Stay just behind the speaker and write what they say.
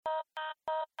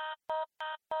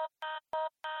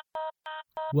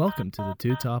Welcome to the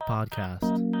Two Top Podcast,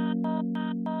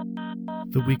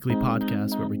 the weekly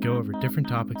podcast where we go over different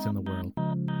topics in the world.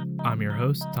 I'm your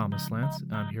host, Thomas Lance,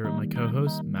 and I'm here with my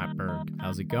co-host, Matt Berg.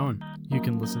 How's it going? You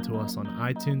can listen to us on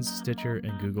iTunes, Stitcher,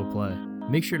 and Google Play.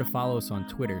 Make sure to follow us on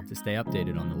Twitter to stay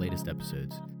updated on the latest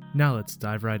episodes. Now let's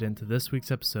dive right into this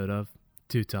week's episode of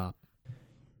Two Top.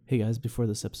 Hey guys, before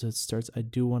this episode starts, I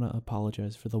do want to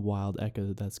apologize for the wild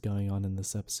echo that's going on in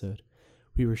this episode.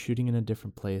 We were shooting in a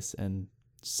different place and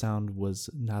sound was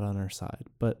not on our side,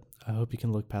 but I hope you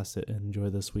can look past it and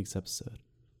enjoy this week's episode.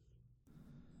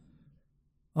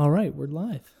 All right, we're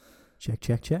live.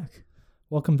 Check.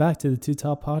 Welcome back to the Two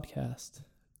Top Podcast.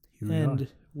 Here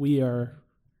we are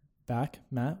back.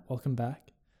 Matt, welcome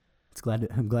back.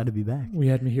 I'm glad to be back. We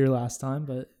had me here last time,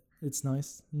 but it's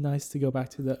nice to go back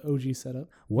to the OG setup.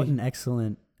 What an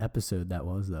excellent episode that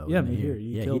was, though. Yeah, me here.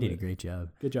 You did a great job.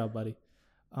 Good job, buddy.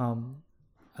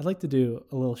 I'd like to do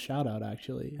a little shout out,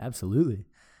 actually. Absolutely.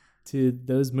 To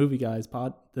those movie guys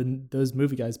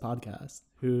podcast,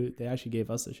 who they actually gave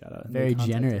us a shout out. Very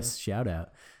generous shout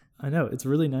out. I know, it's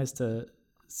really nice to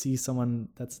see someone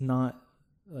that's not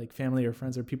like family or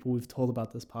friends or people we've told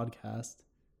about this podcast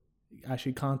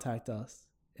actually contact us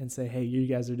and say, "Hey, you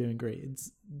guys are doing great."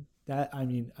 It's that. I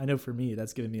mean, I know for me,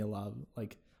 that's given me a lot of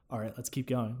like, all right, let's keep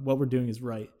going. What we're doing is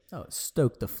right. Oh, it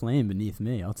stoked the flame beneath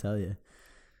me, I'll tell you.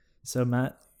 So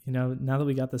Matt, now that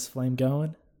we got this flame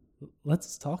going,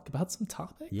 let's talk about some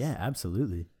topics. Yeah,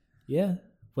 absolutely. Yeah.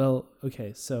 Well,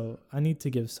 okay. So I need to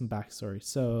give some backstory.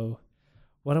 So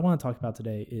what I want to talk about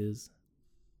today is,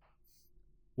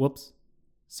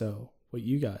 So what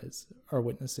you guys are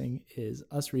witnessing is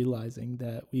us realizing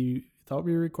that we thought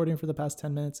we were recording for the past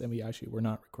 10 minutes and we actually were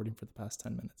not recording for the past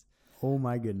 10 minutes. Oh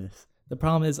my goodness. The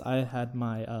problem is I had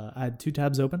I had two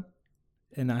tabs open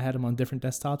and I had them on different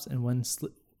desktops, and when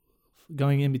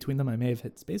going in between them, I may have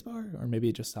hit spacebar or maybe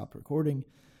it just stopped recording.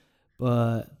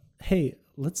 But hey,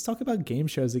 let's talk about game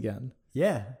shows again.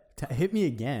 Yeah. Hit me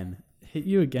again. Hit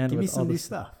you again. Give with me some all new this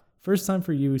stuff. First time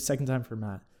for you, second time for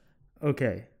Matt.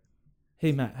 Okay.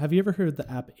 Hey, Matt, have you ever heard of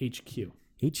the app HQ?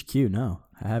 HQ, no,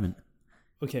 I haven't.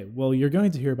 Okay, well, you're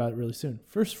going to hear about it really soon.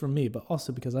 First from me, but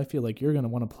also because I feel like you're going to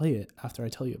want to play it after I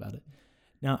tell you about it.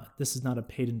 Now, this is not a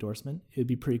paid endorsement. It would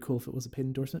be pretty cool if it was a paid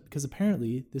endorsement because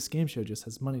apparently this game show just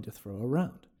has money to throw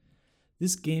around.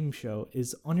 This game show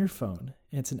is on your phone,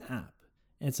 and it's an app,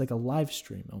 and it's like a live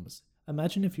stream almost.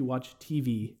 Imagine if you watch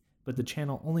TV, but the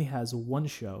channel only has one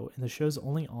show, and the show's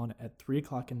only on at 3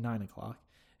 o'clock and 9 o'clock,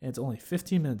 and it's only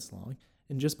 15 minutes long,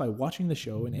 and just by watching the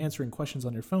show and answering questions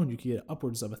on your phone, you could get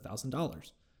upwards of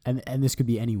 $1,000. And this could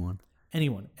be anyone.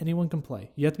 Anyone can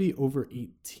play. You have to be over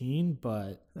 18,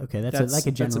 but okay, that's like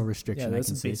a general restriction. Yeah,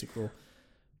 that's a basic rule.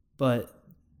 But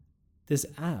this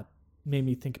app made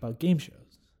me think about game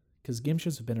shows because game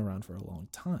shows have been around for a long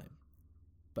time.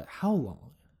 But how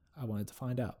long? I wanted to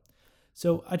find out.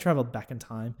 So I traveled back in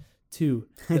time to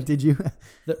Did you?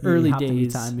 The early days. In your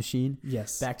days. time machine.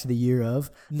 Yes. Back to the year of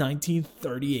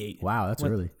 1938. Wow, that's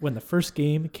early. When the first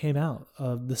game came out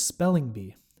of The Spelling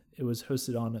Bee, it was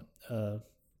hosted on a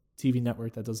TV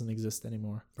network that doesn't exist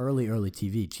anymore. Early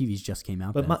TV. TVs just came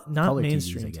out, but not color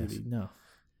mainstream TVs, TV. No,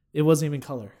 it wasn't even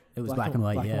color. It was black and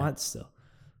white. Black and white still.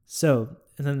 So,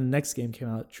 and then the next game came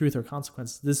out, Truth or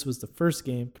Consequence. This was the first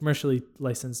game commercially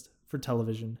licensed for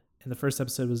television, and the first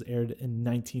episode was aired in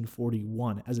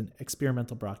 1941 as an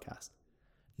experimental broadcast.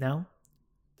 Now,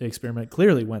 the experiment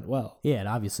clearly went well. Yeah, it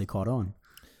obviously caught on.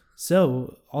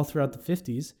 So, all throughout the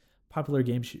 50s, popular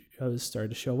game shows started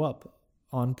to show up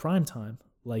on prime time,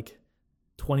 like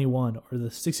 21 or the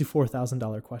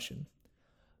 $64,000 question.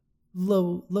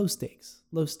 Low stakes.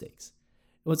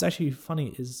 What's actually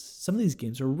funny is some of these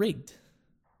games are rigged.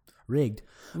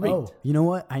 Oh, you know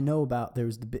what? I know about, there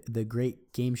was the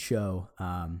great game show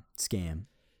scam.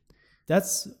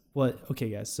 That's what,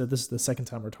 okay guys, so this is the second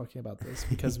time we're talking about this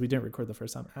because we didn't record the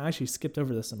first time. I actually skipped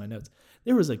over this in my notes.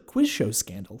 There was a quiz show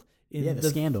scandal.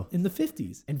 Scandal. In the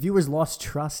 50s. And viewers lost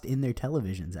trust in their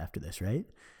televisions after this, right?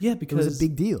 Yeah, because it was a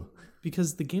big deal.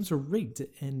 Because the games were rigged,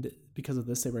 and because of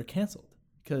this, they were canceled.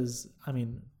 Because, I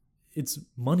mean, it's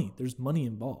money. There's money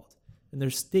involved. And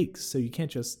there's stakes, so you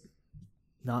can't just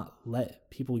not let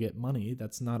people get money.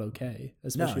 That's not okay.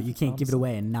 No, you can't give it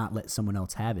away and not let someone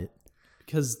else have it.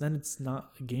 Because then it's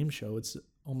not a game show. It's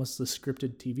almost a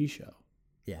scripted TV show.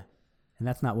 Yeah. And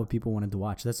that's not what people wanted to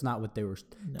watch. That's not what they were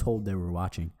told they were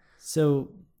watching. So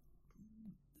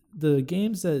the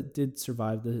games that did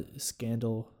survive the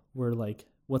scandal were like,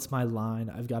 What's My Line?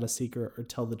 I've Got a Secret, or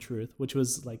Tell the Truth, which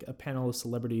was like a panel of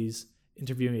celebrities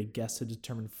interviewing a guest to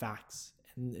determine facts.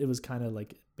 And it was kind of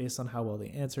like based on how well they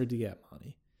answered to get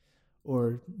money,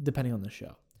 or depending on the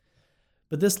show.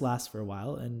 But this lasts for a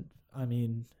while, and I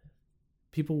mean,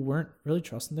 people weren't really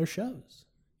trusting their shows.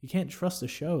 You can't trust a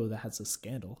show that has a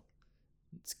scandal.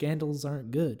 Scandals aren't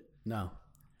good. No.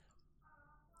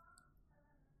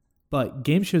 But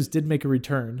game shows did make a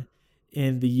return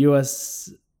in the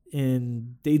U.S.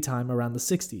 in daytime around the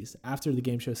 60s. After the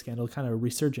game show scandal, kind of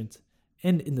resurgent.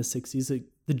 And in the 60s,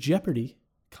 the Jeopardy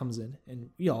comes in. And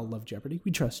we all love Jeopardy.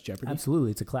 We trust Jeopardy.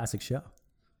 Absolutely. It's a classic show.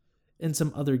 And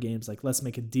some other games like Let's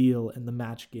Make a Deal and the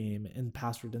Match Game and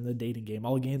Password and the Dating Game.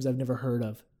 All games I've never heard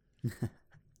of.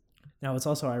 Now, what's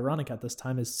also ironic at this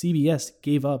time is CBS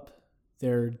gave up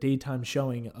their daytime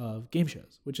showing of game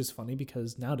shows, which is funny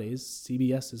because nowadays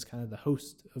CBS is kind of the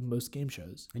host of most game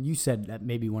shows. And you said that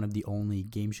may be one of the only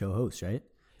game show hosts, right?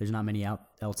 There's not many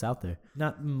else out there.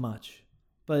 Not much.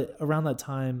 But around that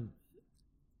time,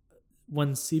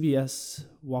 when CBS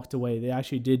walked away, they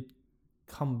actually did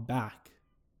come back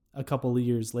a couple of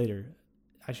years later.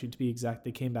 Actually, to be exact,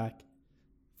 they came back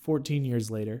 14 years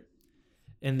later.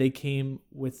 And they came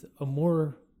with a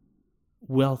more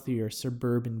wealthier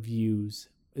suburban views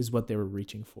is what they were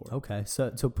reaching for. Okay, so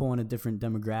pulling a different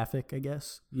demographic, I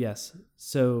guess. Yes.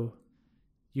 So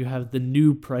you have the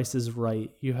new Price is Right,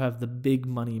 you have the Big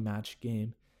Money Match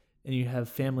Game, and you have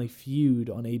Family Feud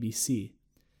on ABC.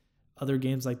 Other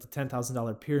games like the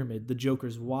 $10,000 Pyramid, The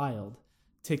Joker's Wild,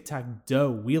 Tic-Tac-Doe,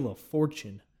 Wheel of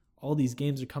Fortune. All these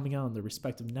games are coming out on their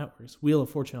respective networks. Wheel of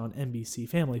Fortune on NBC,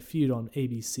 Family Feud on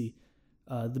ABC.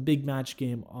 The Big Match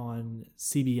Game on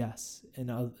CBS,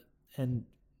 and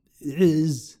it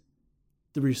is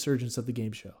the resurgence of the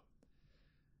game show.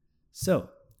 So,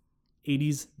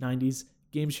 80s, 90s,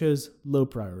 game shows, low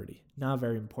priority, not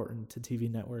very important to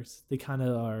TV networks. They kind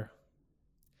of are,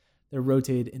 they're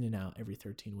rotated in and out every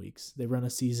 13 weeks. They run a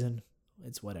season,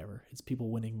 it's whatever. It's people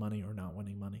winning money or not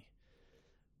winning money.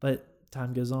 But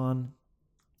time goes on.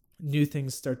 New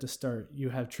things start. You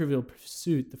have Trivial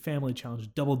Pursuit, The Family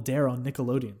Challenge, Double Dare on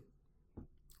Nickelodeon.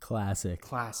 Classic.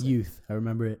 Youth. I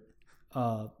remember it.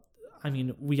 I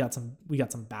mean, we got some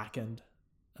back end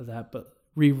of that, but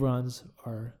reruns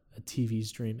are a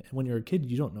TV's dream. And when you're a kid,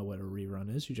 you don't know what a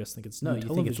rerun is. You just think it's no. new You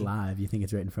television. think it's live. You think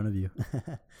it's right in front of you.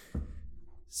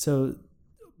 So,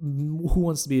 Who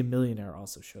Wants to Be a Millionaire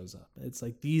also shows up. It's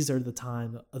like these are the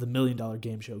time of the $1 million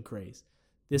game show craze.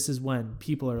 This is when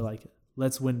people are like,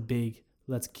 let's win big.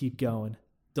 Let's keep going.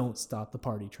 Don't stop the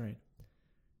party train.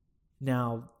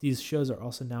 Now, these shows are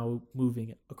also now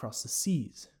moving across the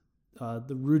seas.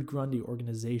 The Rude Grundy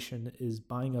organization is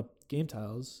buying up game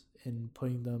tiles and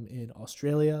putting them in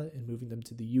Australia and moving them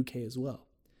to the UK as well.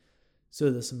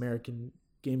 So this American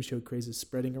game show craze is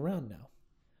spreading around now.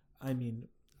 I mean,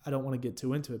 I don't want to get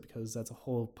too into it because that's a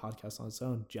whole podcast on its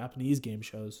own. Japanese game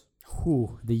shows.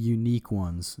 Whew, the unique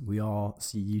ones. We all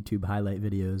see YouTube highlight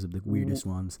videos of the weirdest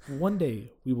ones. One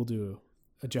day we will do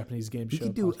a Japanese game show. We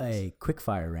could do a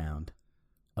quickfire round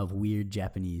of weird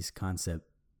Japanese concept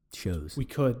shows. We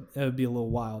could. That would be a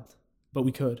little wild, but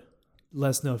we could. Let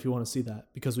us know if you want to see that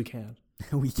because we can.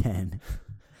 We can.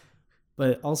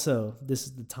 But also, this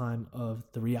is the time of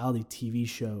the reality TV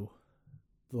show,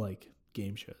 like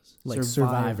game shows. Like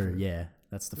Survivor. Yeah,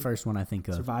 that's the first one I think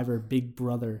of. Survivor, Big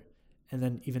Brother. And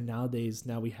then even nowadays,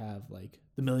 now we have like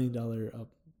the $1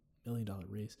 million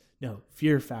race. No,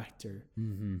 Fear Factor.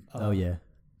 Mm-hmm. Oh yeah,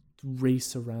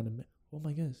 race around a. Oh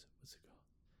my goodness, what's it called?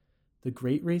 The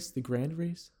Great Race, the Grand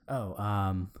Race.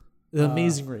 Oh, the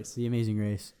Amazing Race. The Amazing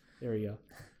Race. There we go.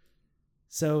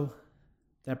 So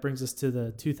that brings us to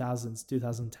the 2000s,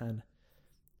 2010.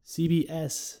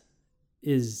 CBS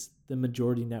is the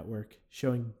majority network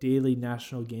showing daily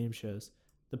national game shows.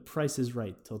 The Price is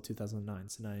Right till 2009,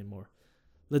 so not anymore.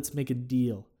 Let's Make a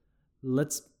Deal.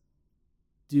 Let's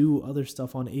do other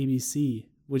stuff on ABC,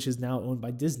 which is now owned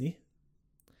by Disney,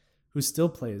 who still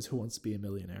plays Who Wants to Be a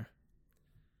Millionaire.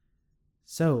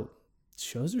 So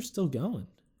shows are still going.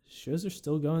 Shows are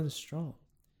still going strong.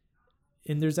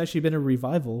 And there's actually been a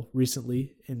revival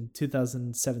recently in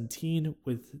 2017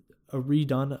 with a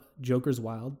redone Joker's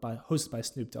Wild hosted by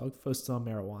Snoop Dogg, focused on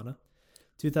marijuana.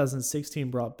 2016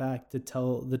 brought back To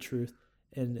Tell the Truth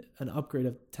and an upgrade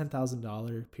of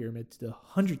 $10,000 pyramid to the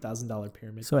 $100,000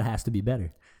 pyramid. So it has to be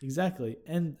better. Exactly.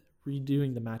 And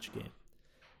redoing the match game.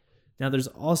 Now there's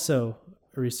also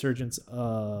a resurgence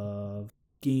of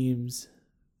games.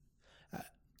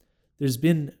 There's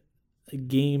been a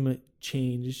game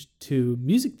change to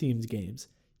music themed games.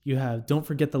 You have Don't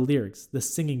Forget the Lyrics, The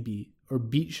Singing Bee, or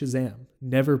Beat Shazam.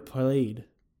 Never played,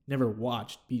 never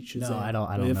watched Beat Shazam. No, I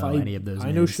don't know any of those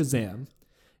I names. know Shazam.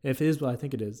 If it is what I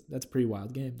think it is, that's a pretty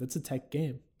wild game. That's a tech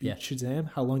game. Beat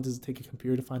Shazam, how long does it take a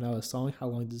computer to find out a song? How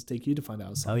long does it take you to find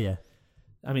out a song? Oh, yeah.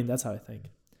 I mean, that's how I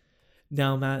think.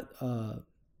 Now, Matt,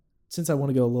 since I want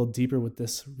to go a little deeper with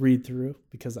this read through,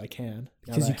 because I can.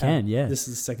 Because you can, yeah. This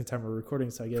is the second time we're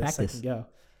recording, so I get Practice. a second go.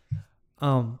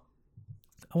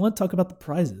 I want to talk about the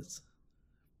prizes,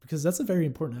 because that's a very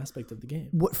important aspect of the game.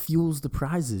 What fuels the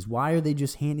prizes? Why are they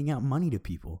just handing out money to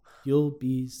people? You'll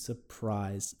be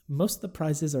surprised. Most of the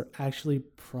prizes are actually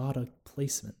product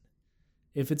placement.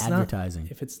 If it's advertising.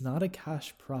 If it's not a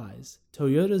cash prize,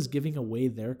 Toyota's giving away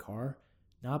their car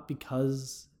not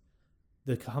because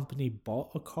the company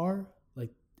bought a car,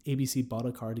 like ABC bought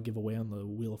a car to give away on the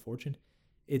Wheel of Fortune.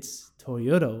 It's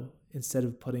Toyota, instead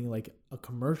of putting like a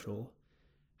commercial,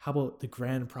 how about the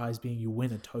grand prize being you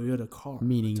win a Toyota car?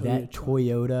 Meaning that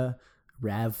Toyota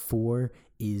RAV4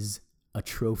 is a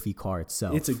trophy car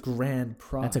itself. It's a grand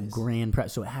prize. That's a grand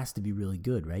prize. So it has to be really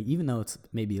good, right? Even though it's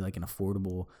maybe like an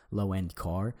affordable low-end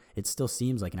car, it still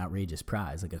seems like an outrageous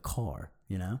prize, like a car,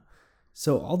 you know?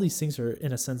 So all these things are,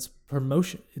 in a sense,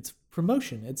 promotion. It's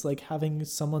promotion. It's like having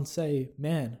someone say,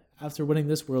 man, after winning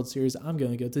this World Series, I'm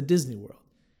going to go to Disney World.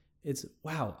 It's,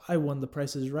 wow, I won the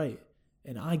Price is Right,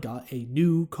 and I got a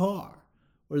new car.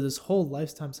 Or this whole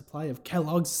lifetime supply of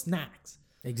Kellogg's snacks.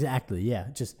 Exactly, yeah.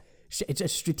 It's a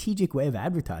strategic way of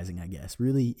advertising, I guess.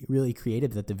 Really, really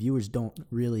creative that the viewers don't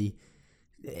really,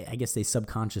 I guess they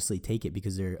subconsciously take it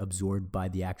because they're absorbed by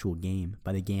the actual game,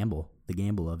 by the gamble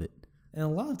of it. And a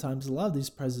lot of times, a lot of these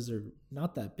prizes are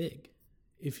not that big,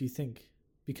 if you think,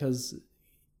 because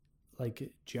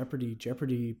like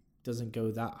Jeopardy doesn't go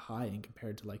that high in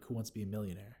compared to like Who Wants to Be a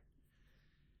Millionaire.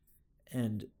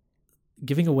 And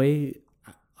giving away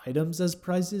items as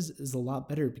prizes is a lot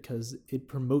better because it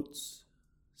promotes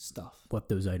stuff. What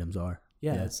those items are.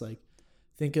 Yeah, it's like,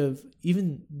 think of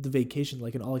even the vacation,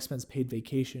 like an all expense paid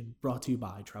vacation brought to you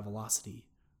by Travelocity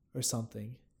or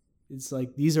something. It's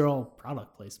like, these are all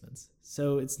product placements.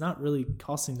 So it's not really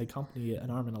costing the company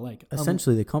an arm and a leg.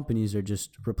 Essentially, the companies are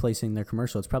just replacing their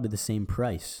commercial. It's probably the same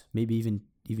price, maybe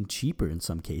even cheaper in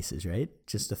some cases, right?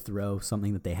 Just to throw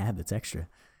something that they have that's extra.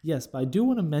 Yes, but I do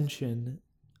want to mention,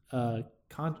 not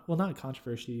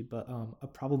controversy, but a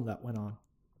problem that went on.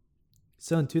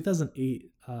 So in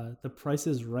 2008, The Price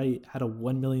is Right had a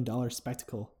 $1 million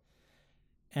spectacle.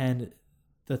 And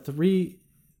the three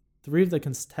of the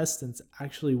contestants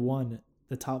actually won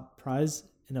the top prize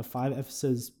in a 5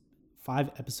 episodes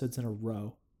in a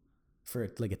row.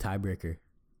 For like a tiebreaker.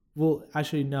 Well,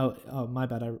 actually, no, my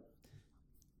bad.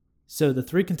 So the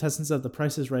 3 contestants of The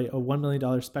Price is Right, a $1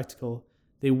 million spectacle,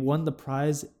 they won the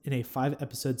prize in a 5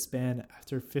 episode span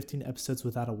after 15 episodes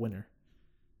without a winner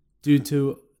due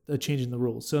to a change in the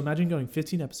rules. So imagine going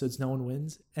 15 episodes, no one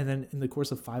wins, and then in the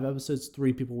course of 5 episodes,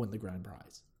 3 people win the grand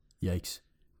prize. Yikes.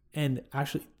 And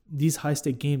actually, these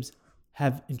high-stake games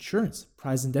have insurance,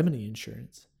 prize indemnity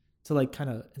insurance, to like kind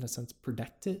of, in a sense,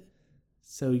 protect it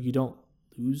so you don't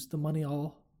lose the money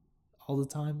all the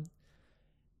time.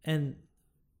 And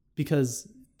because,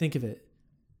 think of it,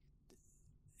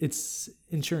 it's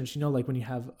insurance. You know, like when you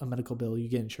have a medical bill, you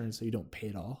get insurance so you don't pay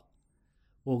it all.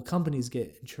 Well, companies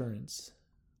get insurance,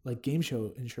 like game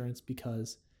show insurance,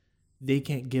 because they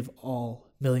can't give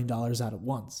all $1 million out at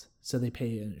once. So they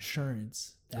pay an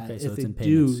insurance that if they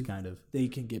do, kind of, they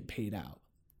can get paid out.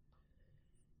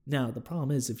 Now, the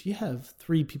problem is if you have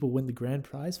 3 people win the grand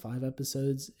prize, 5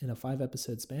 episodes in a 5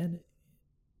 episode span,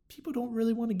 people don't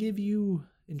really want to give you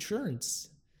insurance.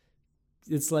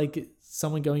 It's like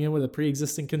someone going in with a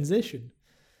pre-existing condition.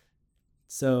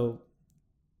 So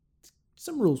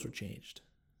some rules were changed.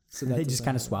 So they just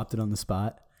kind of swapped it on the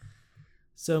spot.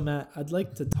 So Matt, I'd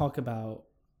like to talk about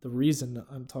the reason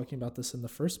I'm talking about this in the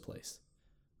first place.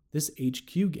 This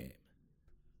HQ game.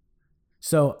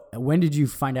 So when did you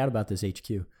find out about this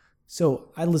HQ?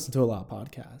 So I listened to a lot of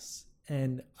podcasts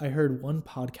and I heard one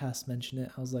podcast mention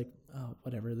it. I was like, oh,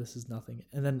 whatever, this is nothing.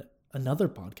 And then another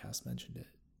podcast mentioned it.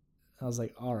 I was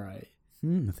like, all right.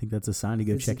 I think that's a sign to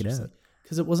go check it out.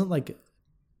 Because it wasn't like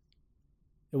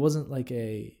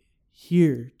a,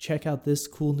 here, check out this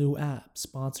cool new app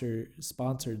sponsored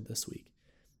this week.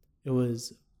 It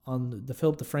was on the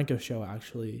Philip DeFranco show,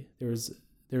 actually. There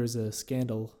was a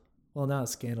scandal. Well, not a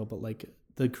scandal, but like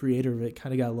the creator of it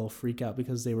kind of got a little freak out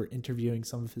because they were interviewing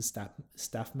some of his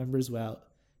staff members without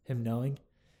him knowing.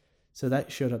 So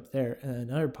that showed up there. And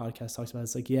another podcast talks about it.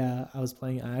 It's like, yeah, I was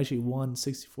playing. I actually won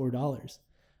 $64. I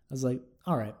was like,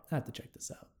 all right, I have to check this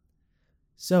out.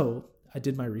 So I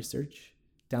did my research,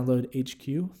 download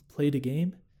HQ, played a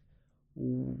game.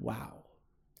 Wow.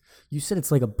 You said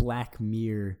it's like a Black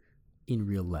Mirror in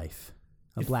real life.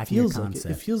 A Black Mirror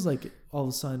concept. It feels like all of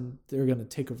a sudden they're going to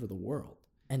take over the world.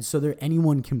 And so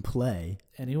anyone can play.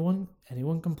 Anyone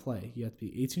can play. You have to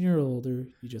be 18 years or older.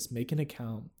 You just make an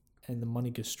account and the money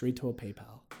goes straight to a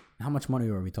PayPal. How much money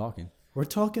are we talking? We're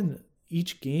talking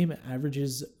each game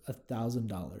averages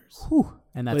 $1,000. Whew.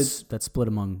 And that's split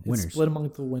among winners. It's split among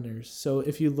the winners. So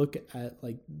if you look at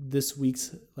like this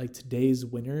week's, like today's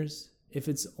winners, if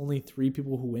it's only 3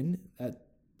 people who win, that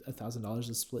 $1,000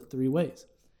 is split 3 ways.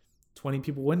 20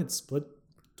 people win, it's split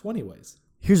 20 ways.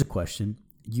 Here's a question.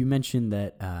 You mentioned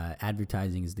that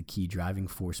advertising is the key driving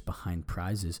force behind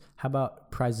prizes. How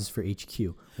about prizes for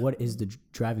HQ? What is the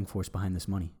driving force behind this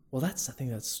money? Well, that's the thing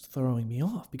that's throwing me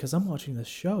off because I'm watching this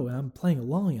show and I'm playing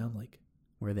along and I'm like,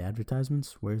 where are the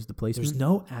advertisements? Where's the placement? there's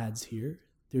no ads here.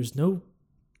 There's no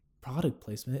product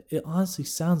placement. It honestly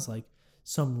sounds like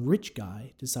some rich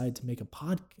guy decided to make a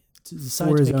podcast.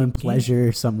 For his own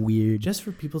pleasure, some weird. Just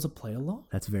for people to play along.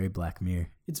 That's very Black Mirror.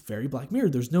 It's very Black Mirror.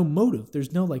 There's no motive.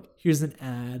 There's no like, here's an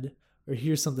ad or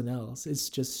here's something else. It's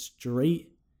just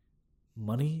straight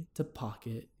money to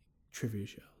pocket trivia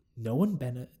show.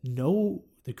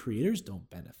 The creators don't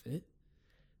benefit.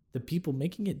 The people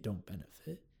making it don't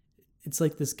benefit. It's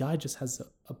like this guy just has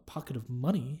a pocket of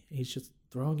money and he's just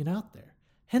throwing it out there.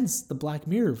 Hence the Black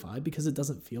Mirror vibe because it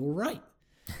doesn't feel right.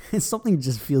 Something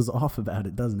just feels off about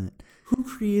it, doesn't it? Who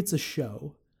creates a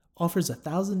show, offers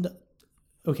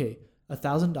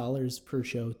 $1,000 per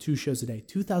show, 2 shows a day,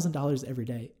 $2,000 every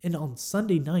day, and on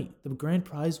Sunday night the grand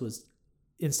prize was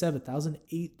instead of 1,000,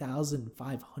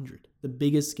 8,500, the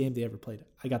biggest game they ever played.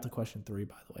 I got to question 3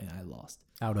 by the way, and I lost.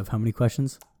 Out of how many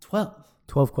questions? 12.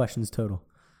 12 questions total.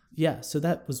 Yeah, so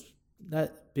that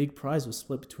big prize was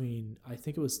split between I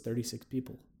think it was 36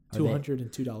 people.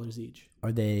 $202 each.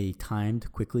 Are they timed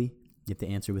quickly? You have to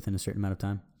answer within a certain amount of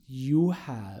time? You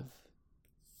have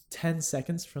 10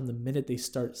 seconds from the minute they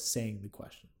start saying the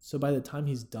question. So by the time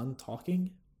he's done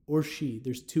talking, or she,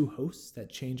 there's 2 hosts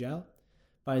that change out.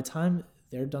 By the time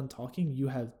they're done talking, you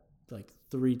have like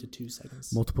 3 to 2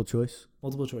 seconds. Multiple choice?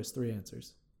 Multiple choice, 3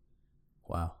 answers.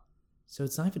 Wow. So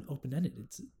it's not even open-ended.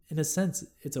 It's, in a sense,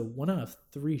 it's a 1 out of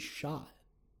 3 shot.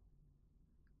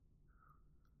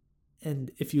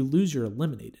 And if you lose, you're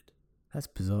eliminated. That's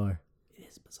bizarre. It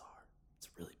is bizarre. It's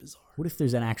really bizarre. What if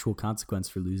there's an actual consequence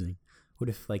for losing? What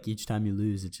if, like, each time you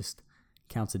lose, it just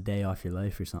counts a day off your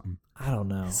life or something? I don't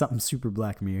know. Something super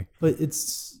Black Mirror. But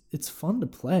it's fun to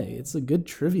play. It's a good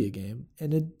trivia game.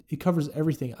 And it covers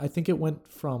everything. I think it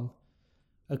went from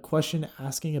a question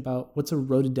asking about what's a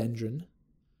rhododendron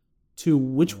to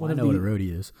which one of the... I know what a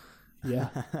rhodey is. Yeah.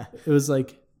 It was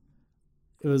like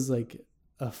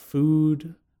a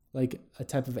food... like a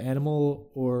type of animal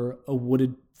or a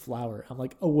wooded flower. I'm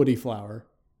like, a woody flower.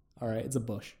 All right, it's a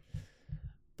bush.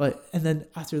 And then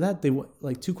after that, they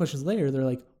like 2 questions later, they're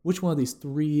like, which one of these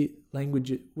 3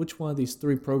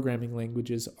 programming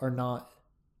languages are not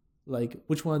like,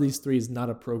 which one of these 3 is not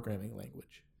a programming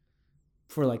language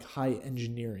for like high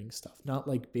engineering stuff, not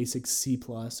like basic C+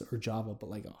 or Java, but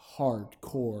like a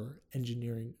hardcore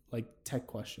engineering, like tech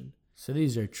question. So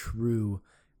these are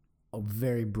a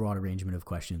very broad arrangement of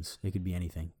questions. It could be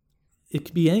anything. It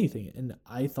could be anything. And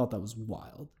I thought that was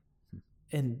wild.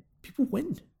 And people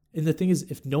win. And the thing is,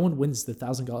 if no one wins, the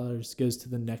 $1,000 goes to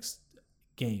the next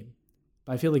game.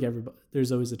 But I feel like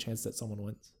there's always a chance that someone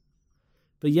wins.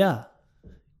 But yeah,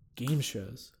 game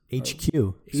shows.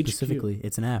 HQ, specifically.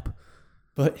 It's an app.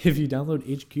 But if you download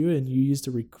HQ and you use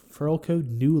the referral code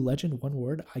New Legend, 1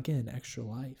 word, I get an extra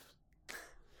life.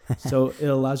 So it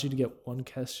allows you to get 1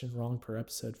 question wrong per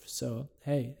episode. So,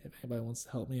 hey, if anybody wants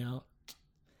to help me out,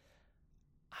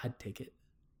 I'd take it.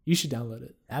 You should download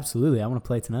it. Absolutely. I want to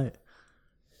play tonight.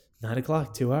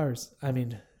 9:00, 2 hours. I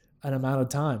mean, an amount of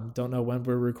time. Don't know when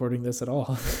we're recording this at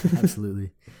all.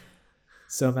 Absolutely.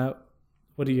 So, Matt,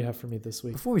 what do you have for me this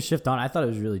week? Before we shift on, I thought it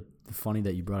was really funny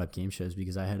that you brought up game shows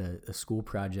because I had a school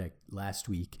project last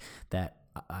week that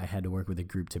I had to work with a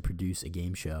group to produce a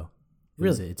game show. It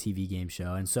was a TV game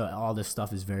show. And so all this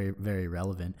stuff is very, very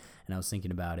relevant. And I was thinking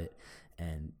about it.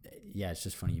 And yeah, it's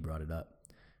just funny you brought it up.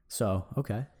 So,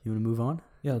 okay. You want to move on?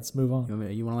 Yeah, let's move on.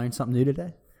 You want to learn something new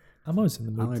today? I'm always in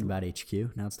the mood. I learned about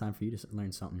HQ. Now it's time for you to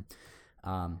learn something.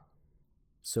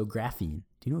 So graphene.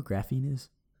 Do you know what graphene is?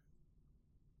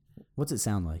 What's it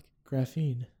sound like?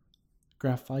 Graphene.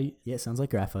 Graphite. Yeah, it sounds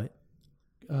like graphite.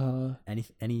 Any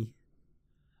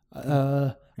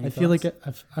I feel like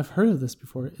I've heard of this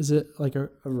before. Is it like a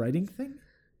writing thing?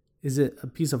 Is it a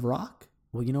piece of rock?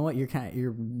 Well, you know what?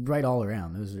 You're right all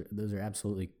around. Those are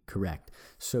absolutely correct.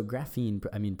 So graphene,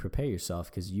 I mean, prepare yourself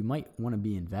because you might want to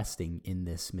be investing in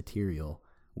this material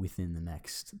within the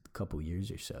next couple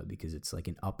years or so because it's like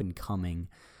an up and coming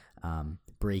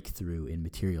breakthrough in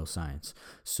material science.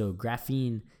 So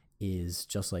graphene is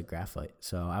just like graphite.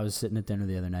 So I was sitting at dinner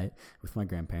the other night with my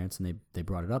grandparents and they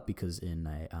brought it up because in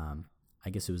I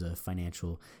guess it was a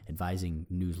financial advising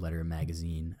newsletter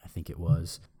magazine, I think it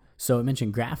was. So it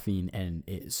mentioned graphene, and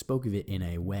it spoke of it in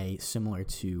a way similar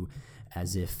to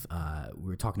as if we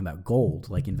were talking about gold,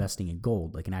 like investing in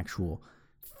gold, like an actual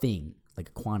thing, like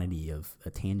a quantity of a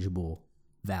tangible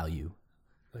value.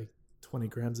 Like 20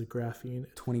 grams of graphene.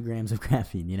 20 grams of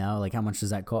graphene, you know, like how much does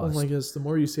that cost? Oh my gosh, the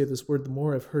more you say this word, the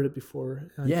more I've heard it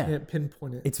before. And I can't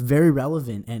pinpoint it. It's very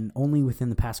relevant and only within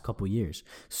the past couple years.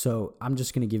 So I'm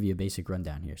just going to give you a basic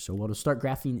rundown here. So to start,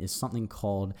 graphene is something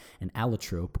called an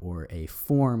allotrope, or a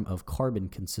form of carbon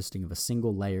consisting of a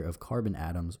single layer of carbon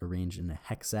atoms arranged in a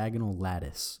hexagonal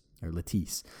lattice or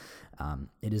lattice.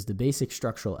 It is the basic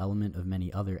structural element of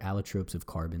many other allotropes of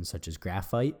carbon, such as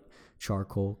graphite,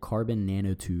 charcoal, carbon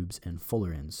nanotubes, and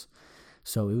fullerenes.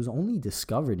 So it was only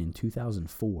discovered in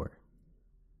 2004.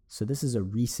 So this is a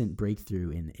recent breakthrough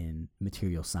in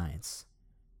material science.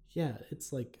 Yeah,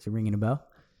 it's like... Is it ringing a bell?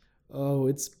 Oh,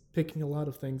 it's picking a lot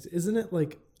of things. Isn't it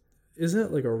like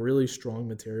a really strong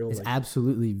material? It's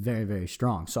absolutely very, very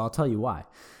strong. So I'll tell you why.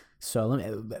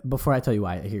 So before I tell you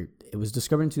why, here, it was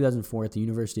discovered in 2004 at the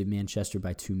University of Manchester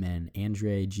by two men,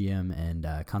 Andrei Giem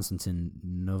and Konstantin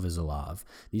Novozolov.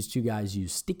 These two guys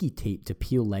used sticky tape to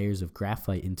peel layers of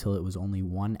graphite until it was only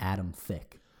 1 atom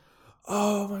thick.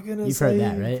 Oh my goodness. You've heard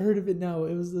that, right? I've heard of it now.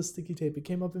 It was the sticky tape. It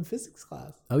came up in physics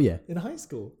class. Oh, yeah. In high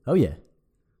school. Oh, yeah.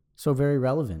 So very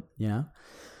relevant, you know?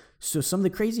 So some of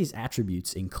the craziest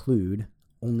attributes include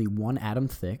only 1 atom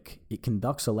thick, it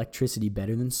conducts electricity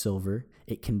better than silver,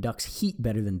 it conducts heat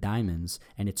better than diamonds,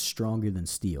 and it's stronger than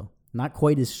steel. Not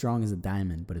quite as strong as a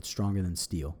diamond, but it's stronger than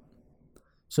steel.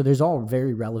 So there's all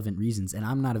very relevant reasons, and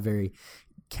I'm not a very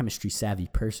chemistry savvy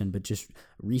person, but just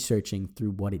researching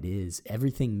through what it is,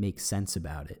 everything makes sense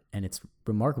about it, and it's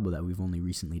remarkable that we've only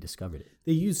recently discovered it.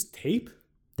 They use tape?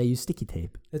 They use sticky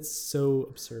tape. That's so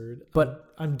absurd.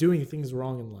 But I'm doing things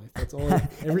wrong in life. That's all.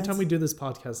 Every time we do this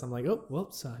podcast, I'm like, oh,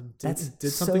 whoops, I did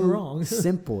something wrong.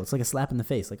 Simple. It's like a slap in the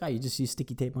face. Like, oh, you just use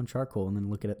sticky tape on charcoal and then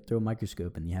look at it through a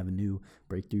microscope and you have a new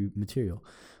breakthrough material.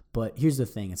 But here's the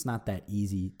thing: it's not that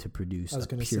easy to produce a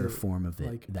pure form of it.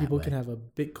 Like that people way. can have a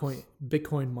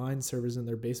Bitcoin mine servers in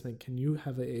their basement. Can you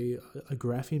have a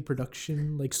graphene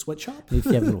production like sweatshop? If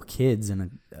you have little kids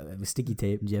and a sticky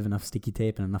tape, do you have enough sticky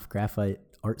tape and enough graphite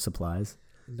art supplies?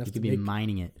 You could be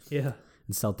mining it,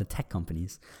 and sell it to tech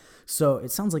companies. So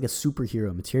it sounds like a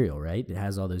superhero material, right? It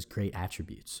has all those great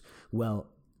attributes. Well,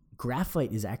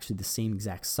 graphite is actually the same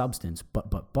exact substance,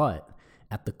 but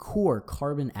at the core,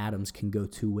 carbon atoms can go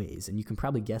 2 ways, and you can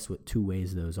probably guess what 2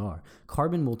 ways those are.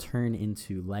 Carbon will turn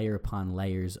into layer upon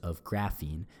layers of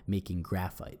graphene, making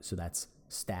graphite. So that's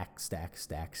stack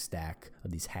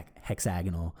of these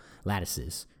hexagonal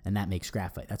lattices, and that makes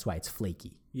graphite. That's why it's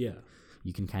flaky. Yeah.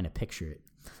 You can kind of picture it.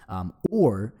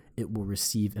 Or it will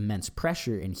receive immense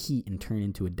pressure and heat and turn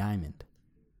into a diamond.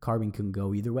 Carbon can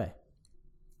go either way.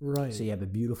 Right. So you have a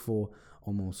beautiful,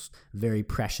 almost very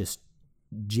precious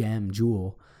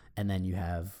jewel, and then you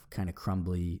have kind of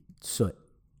crumbly soot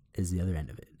is the other end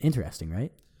of it. Interesting,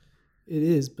 right? It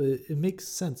is, but it makes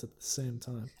sense at the same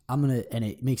time. And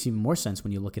it makes even more sense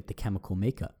when you look at the chemical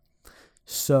makeup.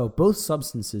 So both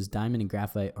substances, diamond and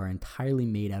graphite, are entirely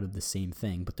made out of the same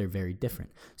thing, but they're very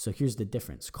different. So here's the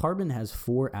difference. Carbon has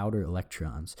 4 outer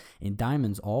electrons. In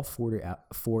diamonds, all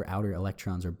 4 outer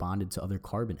electrons are bonded to other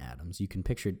carbon atoms. You can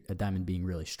picture a diamond being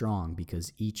really strong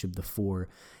because each of the 4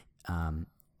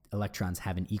 electrons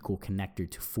have an equal connector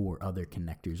to 4 other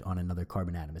connectors on another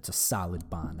carbon atom. It's a solid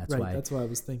bond. That's why I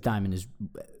was thinking diamond is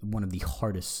one of the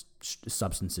hardest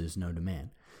substances known to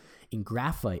man. In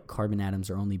graphite, carbon atoms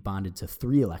are only bonded to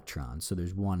 3 electrons, so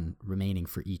there's 1 remaining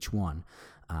for each one,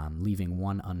 leaving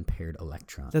 1 unpaired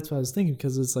electron. That's what I was thinking,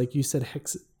 because it's like you said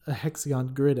a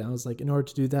hexagon grid, and I was like, in order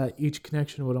to do that, each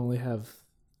connection would only have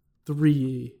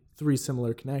 3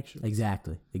 similar connections.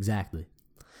 Exactly.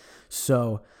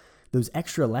 So those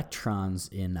extra electrons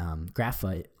in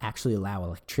graphite actually allow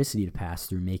electricity to pass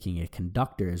through, making it a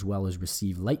conductor as well as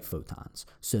receive light photons.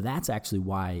 So that's actually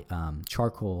why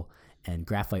charcoal and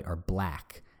graphite are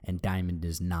black and diamond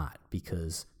is not,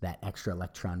 because that extra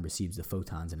electron receives the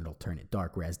photons and it'll turn it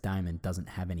dark, whereas diamond doesn't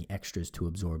have any extras to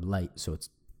absorb light, so it's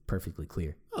perfectly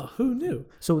clear. Oh, who knew?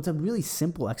 So it's a really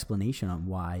simple explanation on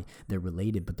why they're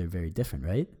related, but they're very different,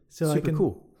 right? So super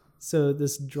cool. So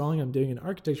this drawing I'm doing in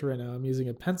architecture right now, I'm using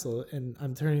a pencil and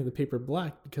I'm turning the paper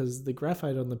black because the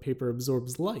graphite on the paper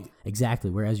absorbs light.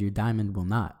 Exactly, whereas your diamond will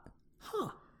not. Huh.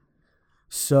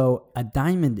 So a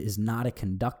diamond is not a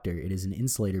conductor. It is an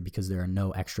insulator because there are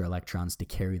no extra electrons to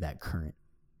carry that current.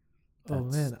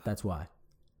 That's why.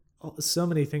 so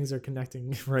many things are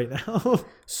connecting right now.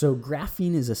 So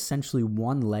graphene is essentially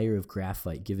one layer of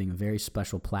graphite, giving a very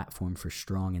special platform for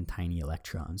strong and tiny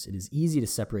electrons. It is easy to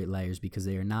separate layers because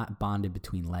they are not bonded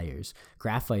between layers.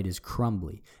 Graphite is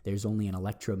crumbly. There's only an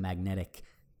electromagnetic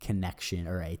connection,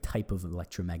 or a type of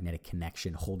electromagnetic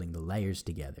connection, holding the layers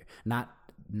together. Not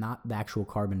the actual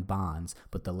carbon bonds,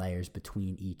 but the layers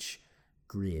between each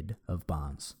grid of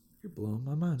bonds. You're blowing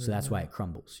my mind. So that's why it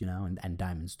crumbles, and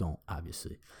diamonds don't,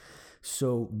 obviously.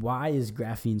 So why is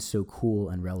graphene so cool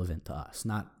and relevant to us?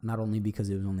 Not only because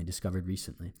it was only discovered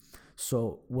recently.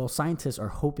 So, scientists are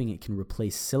hoping it can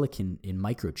replace silicon in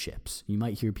microchips. You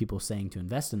might hear people saying to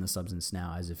invest in the substance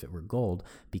now as if it were gold,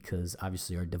 because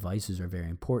obviously our devices are very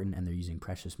important and they're using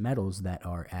precious metals that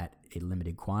are at a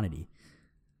limited quantity.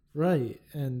 Right,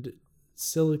 and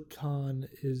silicon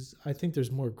is, I think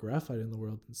there's more graphite in the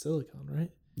world than silicon, right?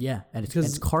 Yeah, and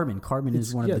it's carbon. Carbon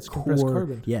is one of the compressed core.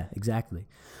 Carbon. Yeah, exactly.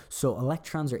 So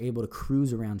electrons are able to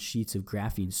cruise around sheets of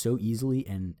graphene so easily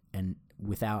and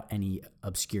without any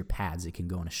obscure paths. It can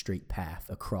go in a straight path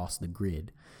across the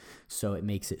grid. So it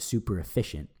makes it super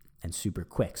efficient and super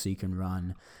quick. So you can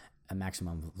run a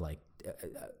maximum of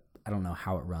I don't know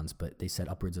how it runs, but they said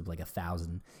upwards of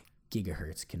 1,000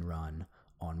 gigahertz can run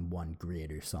on one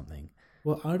grid or something.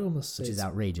 Well, I'd almost say, which is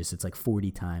outrageous. It's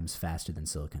 40 times faster than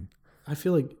silicon. I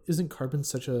feel like, isn't carbon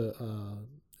such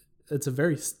it's a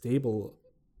very stable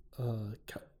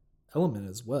element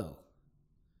as well.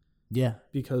 Yeah.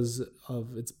 Because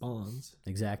of its bonds.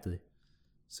 Exactly.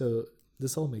 So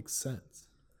this all makes sense.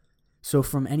 So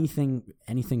from anything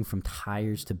from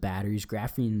tires to batteries,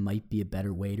 graphene might be a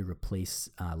better way to replace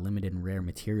limited and rare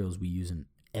materials we use in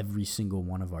every single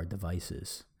one of our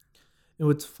devices. And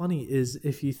what's funny is,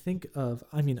 if you think of,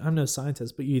 I'm no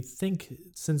scientist, but you'd think,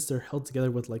 since they're held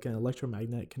together with an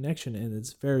electromagnetic connection, and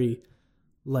it's very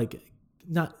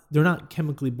they're not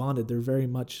chemically bonded, they're very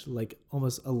much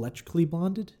almost electrically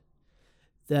bonded,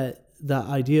 that the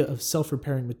idea of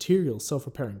self-repairing materials,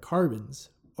 self-repairing carbons,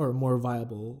 are a more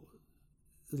viable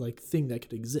thing that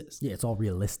could exist. Yeah, it's all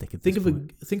realistic at this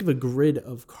point. Think of a grid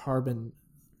of carbon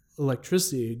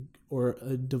electricity, or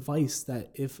a device that,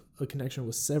 if a connection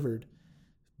was severed,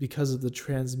 because of the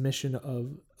transmission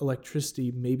of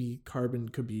electricity, maybe carbon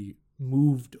could be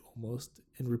moved almost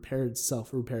and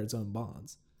self-repair its own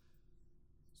bonds.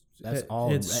 That's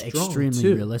all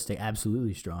extremely realistic.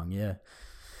 Absolutely strong, yeah.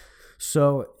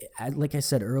 So, like I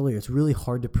said earlier, it's really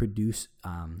hard to produce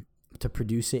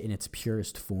it in its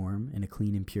purest form, in a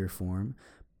clean and pure form.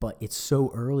 But it's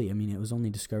so early. It was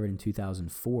only discovered in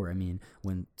 2004.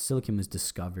 When silicon was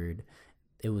discovered,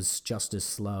 it was just as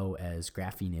slow as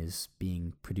graphene is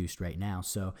being produced right now.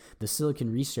 So the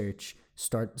silicon research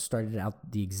started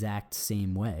out the exact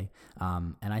same way.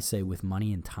 And I say, with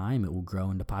money and time, it will grow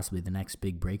into possibly the next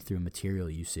big breakthrough in material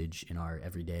usage in our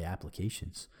everyday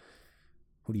applications.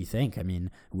 What do you think?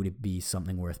 Would it be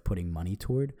something worth putting money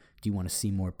toward? Do you want to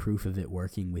see more proof of it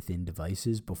working within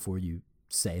devices before you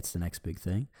say it's the next big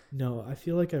thing? No, I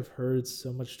feel like I've heard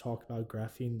so much talk about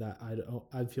graphene that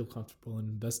I'd feel comfortable in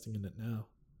investing in it now.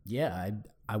 Yeah,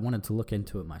 I wanted to look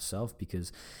into it myself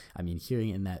because, hearing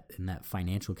it in that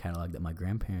financial catalog that my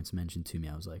grandparents mentioned to me,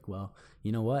 I was like, well,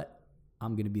 you know what?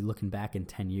 I'm going to be looking back in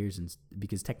 10 years, and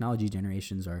because technology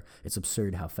generations it's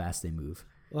absurd how fast they move.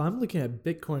 Well, I'm looking at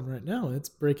Bitcoin right now. It's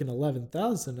breaking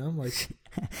 11,000. I'm like,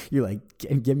 you're like,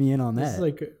 get me in on that.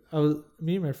 It's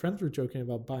me and my friends were joking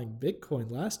about buying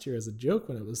Bitcoin last year as a joke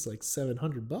when it was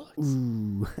 $700.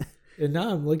 Ooh. And now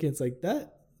I'm looking, it's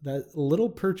that little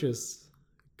purchase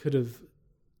could have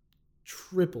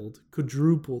tripled,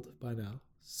 quadrupled by now.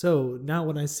 So now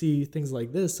when I see things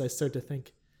like this, I start to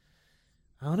think,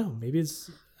 I don't know, maybe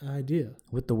it's an idea.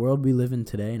 With the world we live in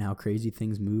today and how crazy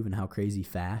things move and how crazy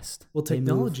fast. Well,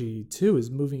 technology too is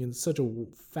moving in such a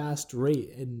fast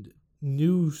rate, and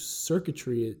new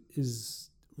circuitry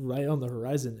is right on the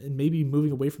horizon, and maybe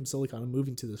moving away from silicon and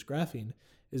moving to this graphene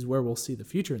is where we'll see the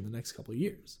future in the next couple of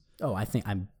years. Oh, I think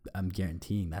I'm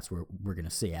guaranteeing that's where we're going to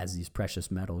see, as these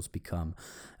precious metals become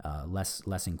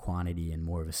less in quantity and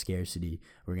more of a scarcity.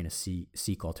 We're going to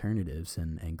seek alternatives,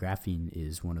 and graphene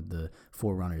is one of the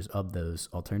forerunners of those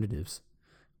alternatives.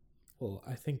 Well,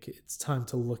 I think it's time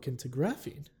to look into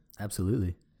graphene.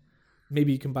 Absolutely.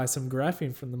 Maybe you can buy some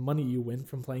graphene from the money you win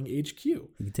from playing HQ. You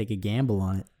can take a gamble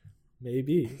on it.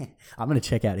 Maybe. I'm going to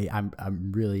check out it.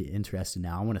 I'm really interested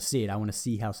now. I want to see it. I want to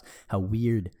see how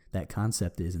weird that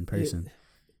concept is in person.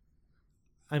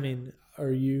 Are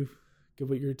you good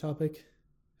with your topic?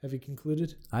 Have you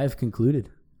concluded? I have concluded.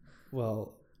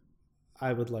 Well,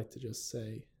 I would like to just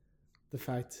say the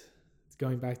fact,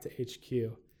 going back to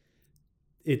HQ,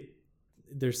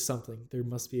 there's something. There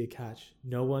must be a catch.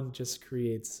 No one just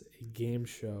creates a game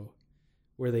show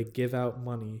where they give out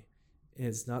money and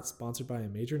it's not sponsored by a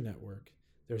major network.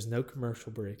 There's no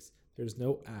commercial breaks. There's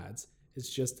no ads. It's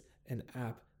just an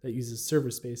app that uses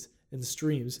server space and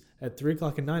streams at 3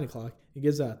 o'clock and 9 o'clock and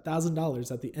gives out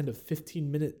 $1,000 at the end of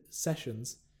 15-minute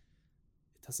sessions.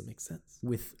 It doesn't make sense.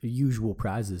 With usual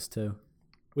prizes, too.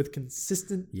 With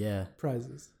consistent Yeah.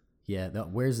 prizes. Yeah.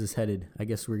 Where's this headed? I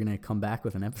guess we're going to come back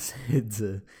with an episode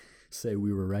to say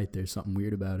we were right. There's something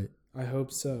weird about it. I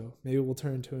hope so. Maybe we'll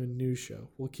turn into a news show.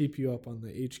 We'll keep you up on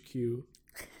the HQ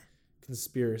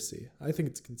conspiracy. I think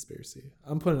it's a conspiracy.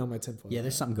 I'm putting it on my tinfoil. Yeah,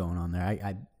 there's something going on there.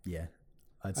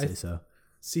 I'd say so.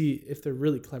 See, if they're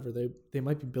really clever, they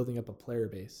might be building up a player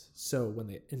base. So when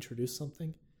they introduce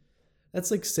something,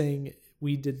 that's like saying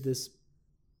we did this,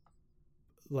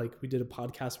 like we did a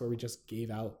podcast where we just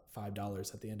gave out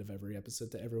 $5 at the end of every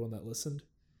episode to everyone that listened.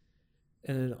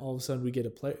 And then all of a sudden we get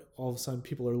a play. All of a sudden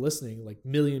people are listening, like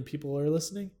 1 million people are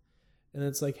listening. And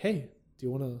it's like, hey, do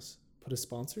you want to put a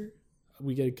sponsor?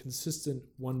 We get a consistent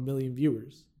 1 million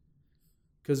viewers.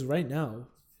 Because right now,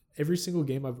 every single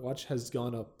game I've watched has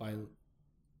gone up by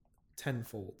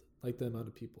tenfold, like the amount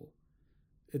of people.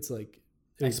 It's like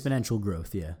exponential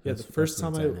growth. Yeah. Yeah. The first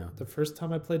time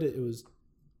I played it, it was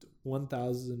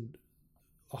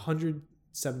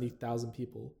 170,000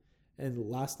 people, and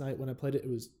last night when I played it,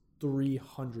 it was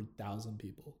 300,000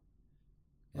 people.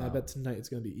 And wow. I bet tonight it's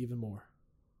going to be even more.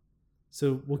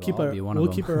 So we'll keep our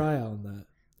eye on that.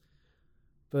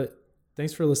 But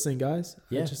thanks for listening, guys.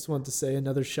 Yeah. I just want to say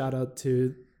another shout out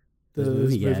to those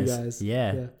movie guys.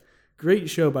 Yeah. Great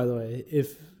show, by the way.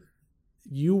 If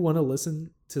you want to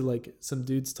listen to like some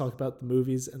dudes talk about the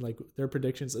movies and like their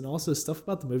predictions and also stuff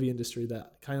about the movie industry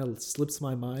that kind of slips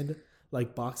my mind,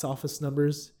 like box office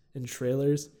numbers and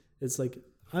trailers, it's like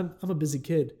I'm a busy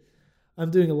kid. I'm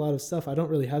doing a lot of stuff. I don't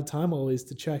really have time always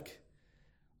to check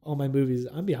all my movies.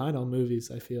 I'm behind on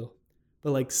movies, I feel.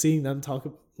 But like seeing them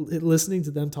listening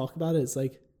to them talk about it, it's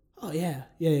like, oh yeah.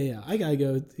 I gotta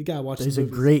go. You gotta watch. There's a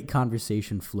great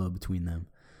conversation flow between them.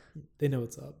 They know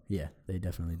what's up. Yeah, they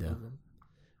definitely do.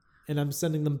 And I'm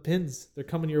sending them pins. They're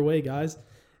coming your way, guys.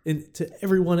 And to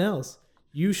everyone else,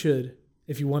 you should,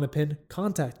 if you want a pin,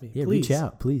 contact me. Yeah, please. Reach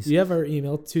out, please. You have our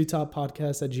email,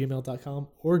 twotopodcast@gmail.com,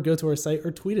 or go to our site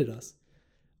or tweet at us.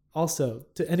 Also,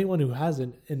 to anyone who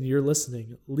hasn't and you're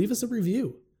listening, leave us a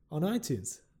review on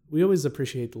iTunes. We always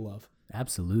appreciate the love.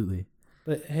 Absolutely.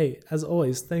 But hey, as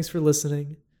always, thanks for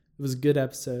listening. It was a good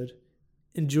episode.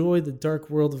 Enjoy the dark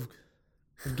world of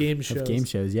game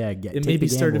shows. Yeah. And maybe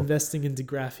start investing into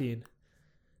graphene.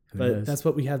 But that's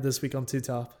what we have this week on Two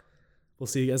Top. We'll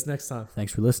see you guys next time.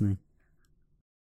 Thanks for listening.